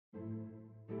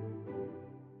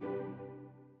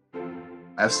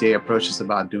SCA approached us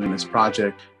about doing this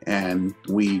project, and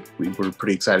we were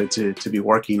pretty excited to be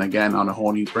working again on a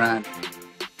whole new brand.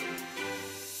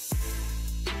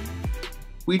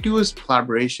 We do a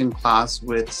collaboration class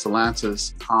with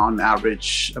Stellantis on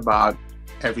average about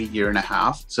every year and a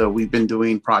half. So we've been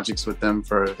doing projects with them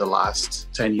for the last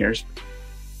 10 years.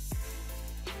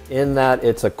 In that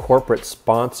it's a corporate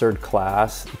sponsored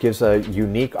class, it gives a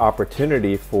unique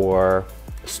opportunity for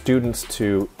students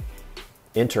to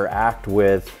interact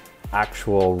with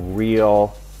actual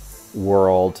real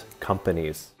world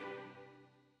companies.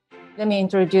 Let me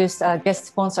introduce guest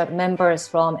sponsored members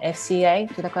from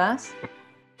FCA to the class.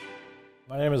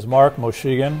 My name is Mark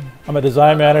Moshigan. I'm a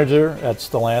design manager at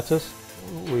Stellantis.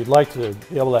 We'd like to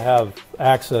be able to have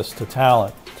access to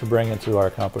talent to bring into our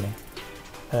company.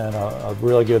 And a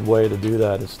really good way to do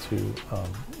that is to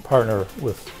partner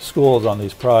with schools on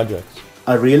these projects.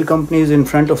 A real company is in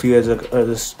front of you as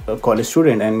a college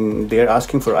student, and they're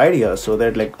asking for ideas so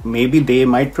that maybe they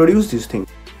might produce these things.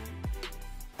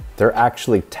 They're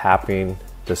actually tapping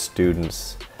the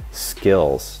students'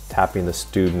 skills, tapping the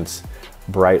students'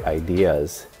 bright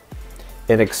ideas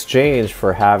in exchange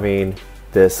for having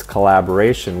this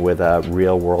collaboration with a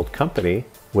real world company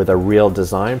with a real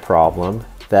design problem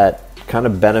that kind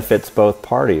of benefits both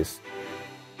parties.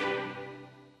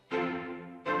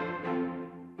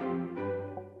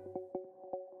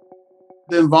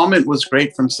 The involvement was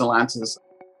great from Stellantis.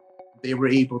 They were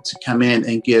able to come in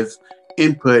and give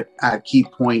input at key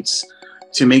points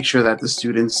to make sure that the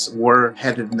students were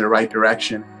headed in the right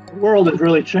direction. The world is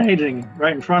really changing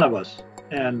right in front of us.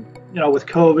 And, with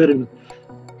COVID and,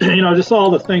 just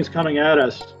all the things coming at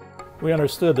us. We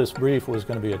understood this brief was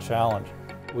going to be a challenge.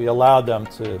 We allowed them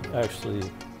to actually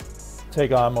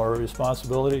take on more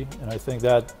responsibility, and I think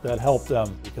that helped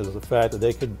them because of the fact that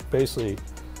they could basically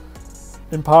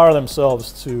empower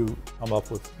themselves to come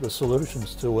up with the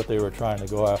solutions to what they were trying to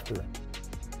go after.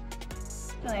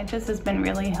 Stellantis has been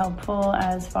really helpful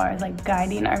as far as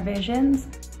guiding our visions.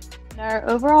 Our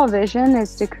overall vision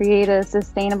is to create a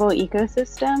sustainable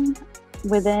ecosystem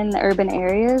within urban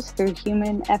areas through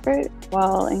human effort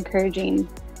while encouraging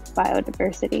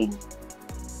biodiversity.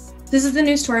 This is the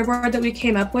new storyboard that we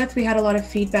came up with. We had a lot of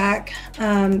feedback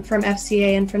from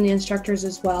FCA and from the instructors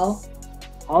as well.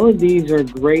 All of these are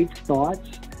great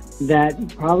thoughts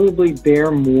that probably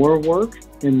bear more work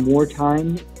and more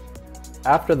time.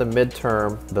 After the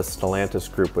midterm, the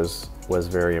Stellantis group was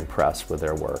very impressed with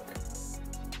their work.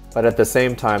 But at the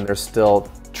same time, they're still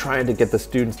trying to get the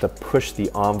students to push the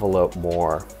envelope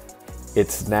more.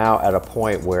 It's now at a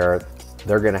point where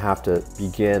they're going to have to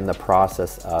begin the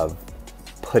process of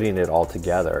putting it all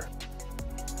together.